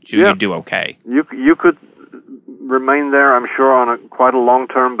then you'd do okay. You could remain there, I'm sure, on quite a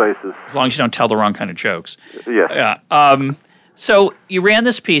long-term basis. As long as you don't tell the wrong kind of jokes. Yes. Yeah. So you ran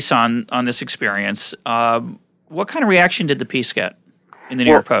this piece on this experience. What kind of reaction did the piece get in the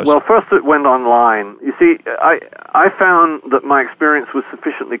New York Post? Well, first it went online. You see, I found that my experience was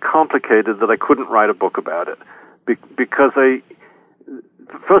sufficiently complicated that I couldn't write a book about it. Because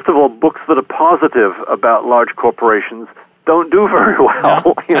first of all, books that are positive about large corporations don't do very well.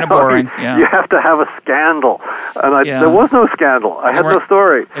 No, kind of boring. You have to have a scandal. And there was no scandal. I had no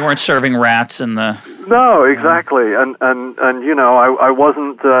story. They weren't serving rats in the... No, exactly. And I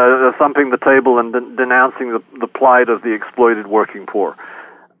wasn't thumping the table and denouncing the plight of the exploited working poor.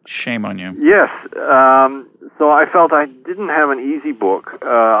 Shame on you. Yes. So I felt I didn't have an easy book.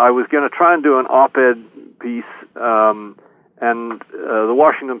 I was going to try and do an op-ed piece, and the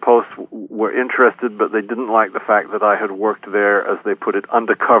Washington Post were interested, but they didn't like the fact that I had worked there, as they put it,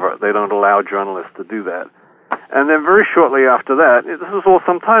 undercover. They don't allow journalists to do that. And then very shortly after that, this was all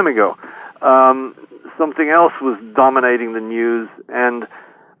some time ago, something else was dominating the news, and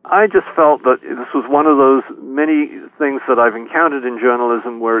I just felt that this was one of those many things that I've encountered in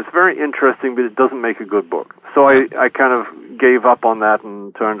journalism where it's very interesting, but it doesn't make a good book. So I kind of gave up on that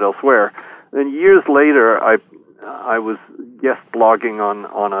and turned elsewhere. Then years later, I I was guest blogging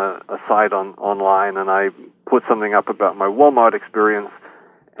on a site online, and I put something up about my Walmart experience,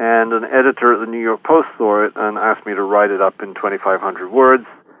 and an editor at the New York Post saw it and asked me to write it up in 2,500 words,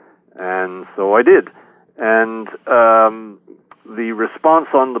 and so I did. And the response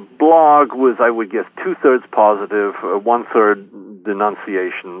on the blog was, I would guess, 2/3 positive, 1/3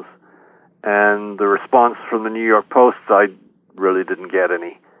 denunciations, and the response from the New York Post, I really didn't get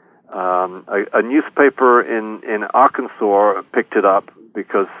any. A newspaper in Arkansas picked it up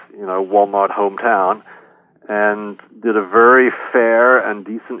because, Walmart hometown, and did a very fair and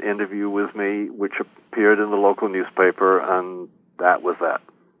decent interview with me, which appeared in the local newspaper, and that was that.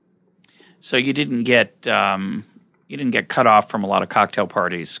 So you didn't get cut off from a lot of cocktail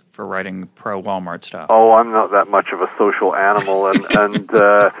parties for writing pro-Walmart stuff. Oh, I'm not that much of a social animal, and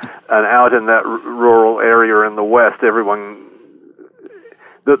out in that rural area in the West, everyone.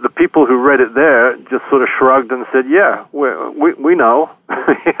 The people who read it there just sort of shrugged and said, "Yeah, we know,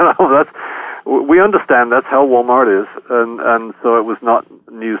 we understand. That's how Walmart is," and so it was not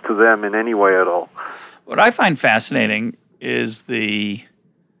news to them in any way at all. What I find fascinating is the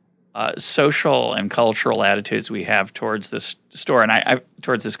social and cultural attitudes we have towards this store and I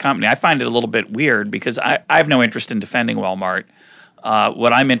towards this company. I find it a little bit weird because I have no interest in defending Walmart.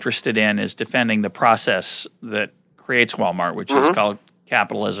 What I'm interested in is defending the process that creates Walmart, which is called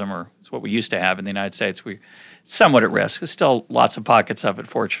capitalism, or it's what we used to have in the United States. We're somewhat at risk. There's still lots of pockets of it,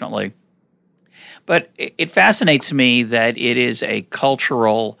 fortunately. But it fascinates me that it is a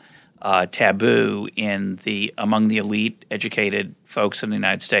cultural taboo among the elite, educated folks in the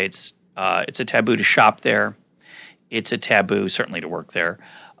United States. It's a taboo to shop there. It's a taboo, certainly, to work there,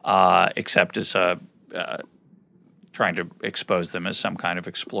 except as trying to expose them as some kind of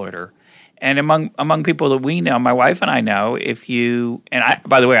exploiter. And among people that we know, my wife and I know,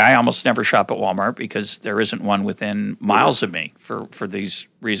 by the way, I almost never shop at Walmart because there isn't one within miles of me for these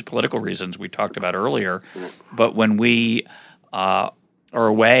political reasons we talked about earlier. But when we are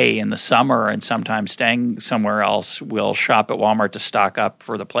away in the summer and sometimes staying somewhere else, we'll shop at Walmart to stock up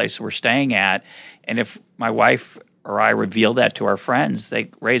for the place we're staying at. And if my wife or I reveal that to our friends,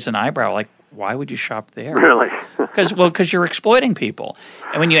 they raise an eyebrow like, why would you shop there? Really? Because you're exploiting people.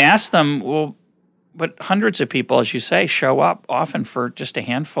 And when you ask them, but hundreds of people, as you say, show up often for just a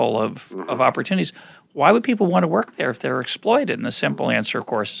handful of opportunities. Why would people want to work there if they're exploited? And the simple answer, of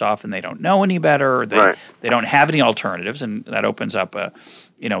course, is often they don't know any better, or they don't have any alternatives, and that opens up a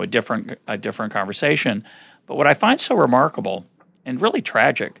different conversation. But what I find so remarkable and really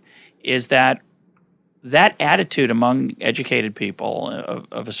tragic is that attitude among educated people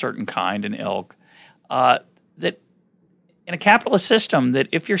of a certain kind and ilk, that in a capitalist system, that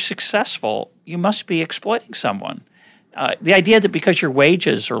if you're successful, you must be exploiting someone. The idea that because your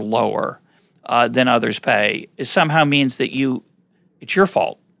wages are lower than others pay somehow means that it's your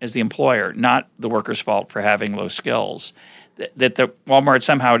fault as the employer, not the worker's fault for having low skills. That the Walmart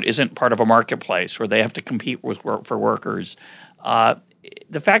somehow isn't part of a marketplace where they have to compete for workers.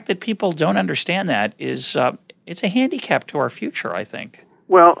 The fact that people don't understand that is it's a handicap to our future, I think.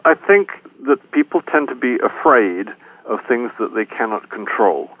 Well, I think that people tend to be afraid of things that they cannot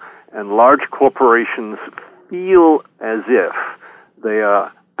control. And large corporations feel as if they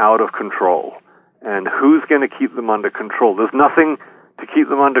are out of control. And who's going to keep them under control? There's nothing to keep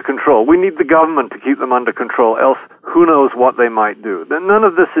them under control. We need the government to keep them under control, else who knows what they might do. None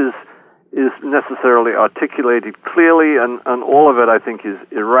of this is necessarily articulated clearly, and all of it, I think, is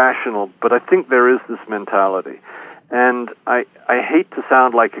irrational, but I think there is this mentality. And I hate to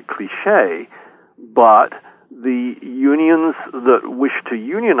sound like a cliche, but the unions that wish to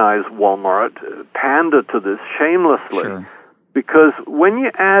unionize Walmart pander to this shamelessly. Sure. Because when you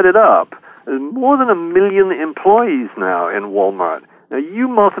add it up, there's more than 1 million employees now in Walmart. Now, you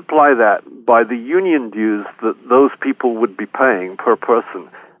multiply that by the union dues that those people would be paying per person.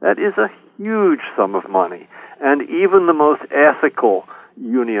 That is a huge sum of money. And even the most ethical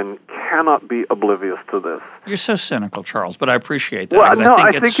union cannot be oblivious to this. You're so cynical, Charles, but I appreciate that. Well, no,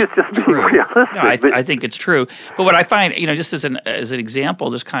 I think it's just being realistic. No, I think it's true. But what I find, just as an example,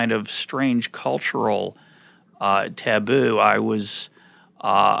 this kind of strange cultural taboo, I was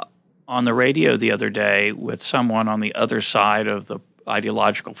on the radio the other day with someone on the other side of the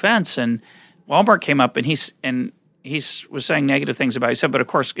ideological fence, and Walmart came up and he was saying negative things about it. He said, but of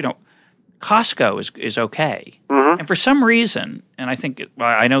course, Costco is okay. Mm-hmm. And for some reason, and I think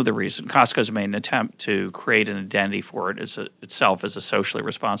I know the reason, Costco's made an attempt to create an identity for it itself as a socially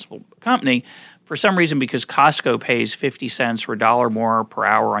responsible company. For some reason, because Costco pays 50 cents or $1 more per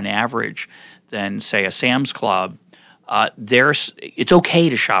hour on average than, say, a Sam's Club, it's okay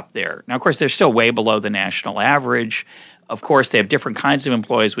to shop there. Now, of course, they're still way below the national average. Of course, they have different kinds of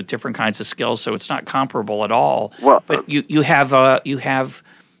employees with different kinds of skills, so it's not comparable at all. Well, but you have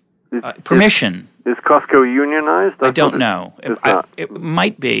permission. Is Costco unionized? I don't know. It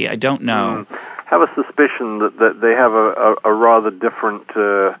might be. I don't know. Have a suspicion that they have a rather different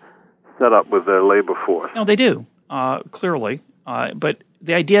setup with their labor force. No, they do, clearly. But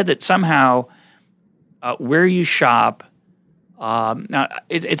the idea that somehow where you shop, now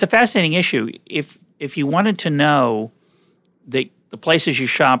it's a fascinating issue. If you wanted to know that the places you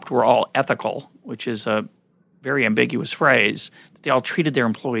shopped were all ethical, which is a very ambiguous phrase, that they all treated their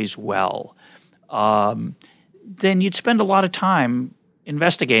employees well, then you'd spend a lot of time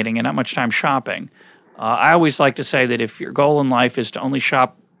investigating and not much time shopping. I always like to say that if your goal in life is to only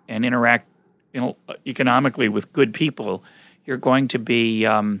shop and interact economically with good people, you're going to be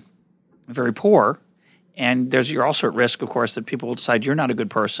very poor. And you're also at risk, of course, that people will decide you're not a good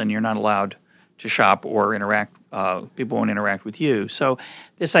person, you're not allowed to shop or interact, people won't interact with you. So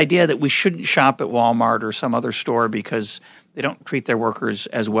this idea that we shouldn't shop at Walmart or some other store because they don't treat their workers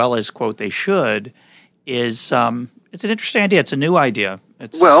as well as, quote, they should, is it's an interesting idea. It's a new idea.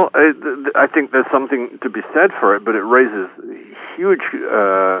 I think there's something to be said for it, but it raises huge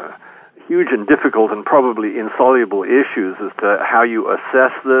and difficult and probably insoluble issues as to how you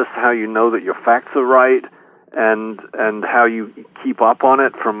assess this, how you know that your facts are right, and how you keep up on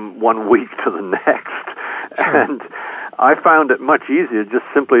it from 1 week to the next. Sure. And I found it much easier just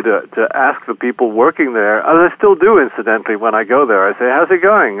simply to ask the people working there, and I still do, incidentally, when I go there. I say, how's it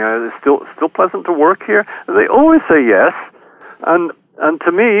going? Is it still pleasant to work here? And they always say yes. And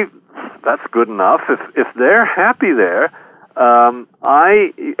to me, that's good enough. If they're happy there, and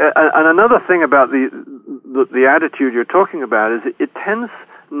another thing about the attitude you're talking about is it tends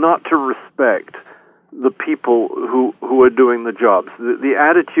not to respect the people who are doing the jobs. The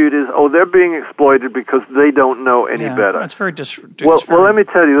attitude is, they're being exploited because they don't know any better. That's very well, let me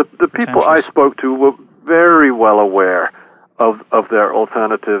tell you, the people I spoke to were very well aware of their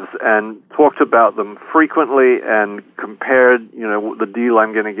alternatives and talked about them frequently and compared, the deal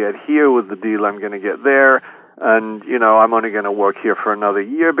I'm going to get here with the deal I'm going to get there. And, I'm only going to work here for another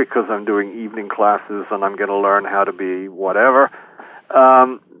year because I'm doing evening classes and I'm going to learn how to be whatever.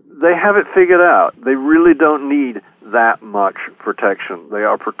 They have it figured out. They really don't need that much protection. They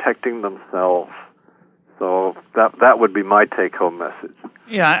are protecting themselves. So that would be my take-home message.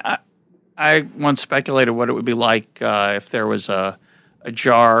 Yeah, I once speculated what it would be like if there was a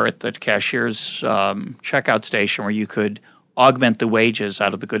jar at the cashier's checkout station where you could augment the wages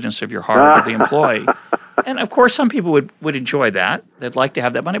out of the goodness of your heart of the employee. And, of course, some people would enjoy that. They'd like to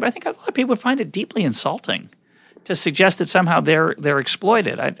have that money. But I think a lot of people would find it deeply insulting to suggest that somehow they're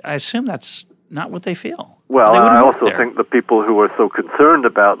exploited. I assume that's not what they feel. Well, I also think the people who are so concerned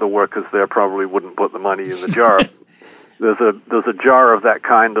about the workers there probably wouldn't put the money in the jar. There's a jar of that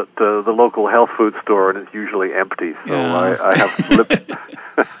kind at the local health food store, and it's usually empty. So yeah. I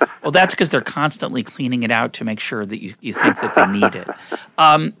have Well, that's because they're constantly cleaning it out to make sure that you think that they need it.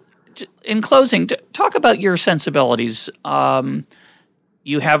 In closing, talk about your sensibilities.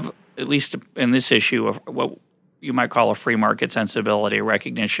 You have, at least in this issue, of what you might call a free market sensibility, a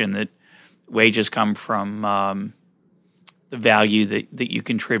recognition that wages come from the value that you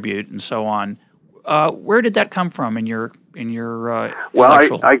contribute and so on. Where did that come from in your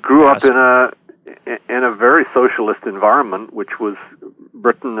Well, I grew up in a very socialist environment, which was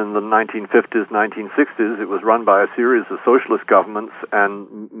Britain in the 1950s, 1960s. It was run by a series of socialist governments,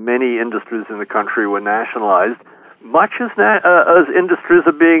 and many industries in the country were nationalized, much as industries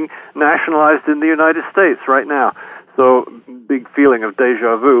are being nationalized in the United States right now. So, big feeling of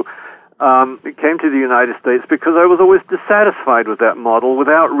deja vu. It came to the United States because I was always dissatisfied with that model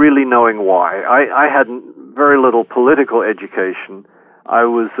without really knowing why. I had very little political education. I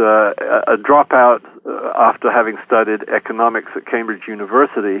was a dropout after having studied economics at Cambridge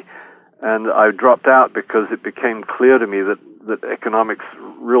University, and I dropped out because it became clear to me that economics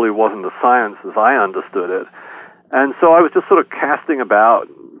really wasn't a science as I understood it. And so I was just sort of casting about,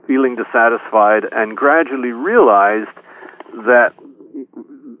 feeling dissatisfied, and gradually realized that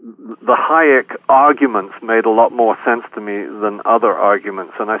the Hayek arguments made a lot more sense to me than other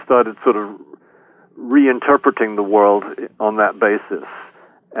arguments, and I started sort of reinterpreting the world on that basis.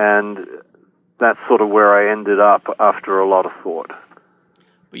 And that's sort of where I ended up after a lot of thought.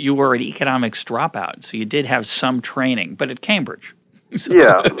 But you were an economics dropout, so you did have some training, but at Cambridge. So.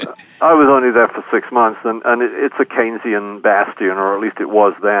 Yeah, I was only there for 6 months, and it's a Keynesian bastion, or at least it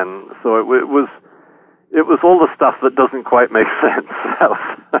was then. So it was all the stuff that doesn't quite make sense.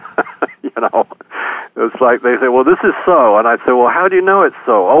 It's like they say, well, this is so. And I'd say, well, how do you know it's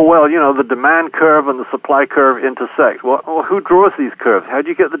so? Oh, well, the demand curve and the supply curve intersect. Well, who draws these curves? How do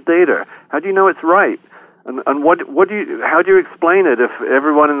you get the data? How do you know it's right? And how do you explain it if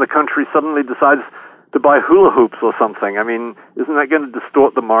everyone in the country suddenly decides to buy hula hoops or something? I mean, isn't that going to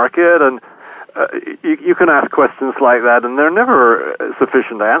distort the market? And you can ask questions like that, and there are never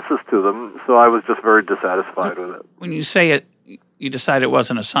sufficient answers to them. So I was just very dissatisfied with it. When you say it, you decide it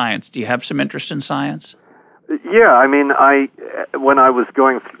wasn't a science. Do you have some interest in science? Yeah, I mean, when I was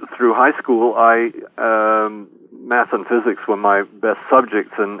going through high school, math and physics were my best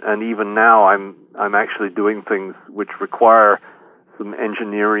subjects, and even now I'm actually doing things which require some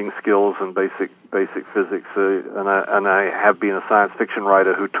engineering skills and basic physics, and I have been a science fiction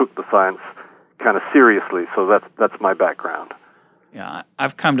writer who took the science kind of seriously. So that's my background. Yeah,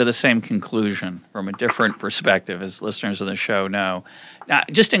 I've come to the same conclusion from a different perspective, as listeners of the show know. Now,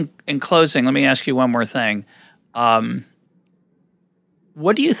 just in closing, let me ask you one more thing. What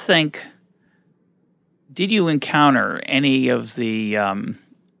do you think? Did you encounter any of the,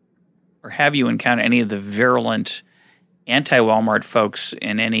 or have you encountered any of the virulent anti-Walmart folks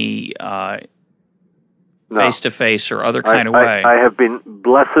in any face-to-face or other kind of way? I have been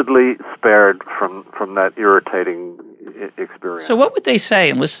blessedly spared from that irritating experience. So what would they say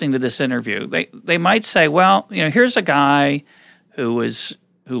in listening to this interview? They might say, well, here's a guy who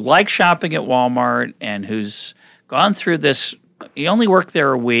likes shopping at Walmart and who's gone through this. He only worked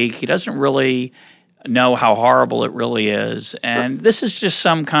there a week. He doesn't really know how horrible it really is. And this is just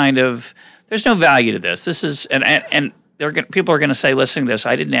some kind of – there's no value to this. This is – and people are going to say, listening to this,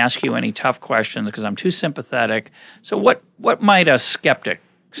 I didn't ask you any tough questions because I'm too sympathetic. So what might a skeptic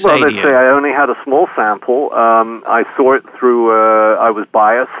say to you? Well, they'd say I only had a small sample. I saw it through I was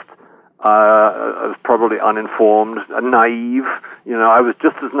biased. I was probably uninformed, naive. I was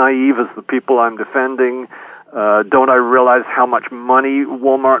just as naive as the people I'm defending. Don't I realize how much money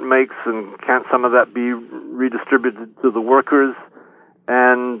Walmart makes, and can't some of that be redistributed to the workers?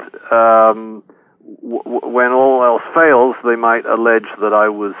 And when all else fails, they might allege that I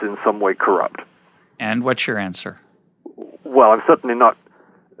was in some way corrupt. And what's your answer? Well, I'm certainly not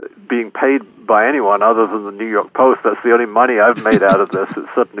being paid by anyone other than the New York Post. That's the only money I've made out of this. It's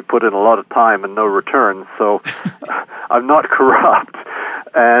certainly put in a lot of time and no return. So I'm not corrupt.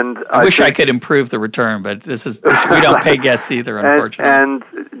 And I wish I could improve the return, but we don't pay guests either, unfortunately. And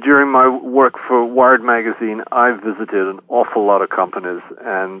during my work for Wired magazine, I visited an awful lot of companies,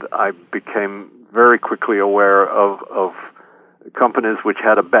 and I became very quickly aware of companies which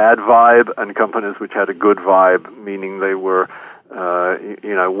had a bad vibe and companies which had a good vibe, meaning they were,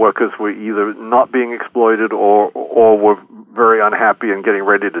 workers were either not being exploited or were very unhappy and getting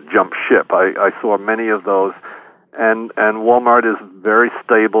ready to jump ship. I saw many of those. And Walmart is very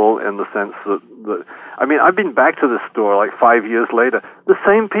stable in the sense that I've been back to this store like 5 years later. The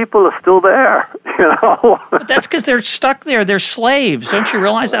same people are stitle there, But that's because they're stuck there. They're slaves. Don't you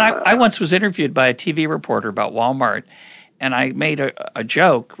realize that? I once was interviewed by a TV reporter about Walmart, and I made a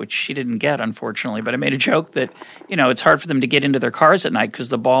joke, which she didn't get, unfortunately, but I made a joke that, it's hard for them to get into their cars at night because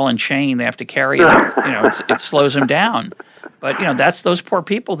the ball and chain they have to carry, it slows them down. But that's those poor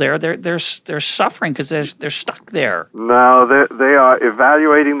people there. They're suffering because they're stuck there. No, they are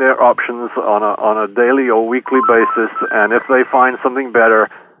evaluating their options on a daily or weekly basis, and if they find something better,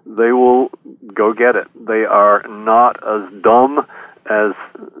 they will go get it. They are not as dumb as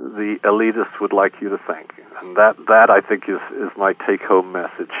the elitists would like you to think, and that I think is my take-home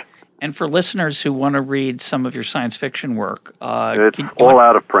message. And for listeners who want to read some of your science fiction work, it's all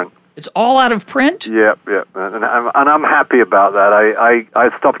out of print. It's all out of print? Yep, and I'm happy about that.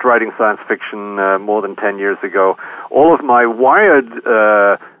 I stopped writing science fiction more than 10 years ago. All of my Wired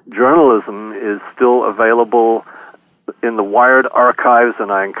journalism is still available in the Wired archives,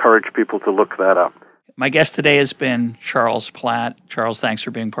 and I encourage people to look that up. My guest today has been Charles Platt. Charles, thanks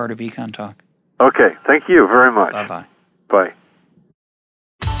for being part of Econ Talk. Okay, thank you very much. Bye-bye. Bye.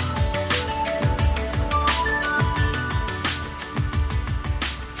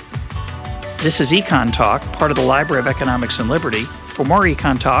 This is Econ Talk, part of the Library of Economics and Liberty. For more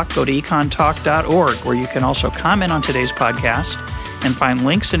Econ Talk, go to econtalk.org, where you can also comment on today's podcast and find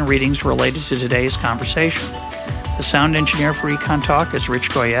links and readings related to today's conversation. The sound engineer for Econ Talk is Rich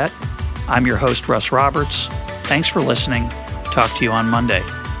Goyette. I'm your host, Russ Roberts. Thanks for listening. Talk to you on Monday.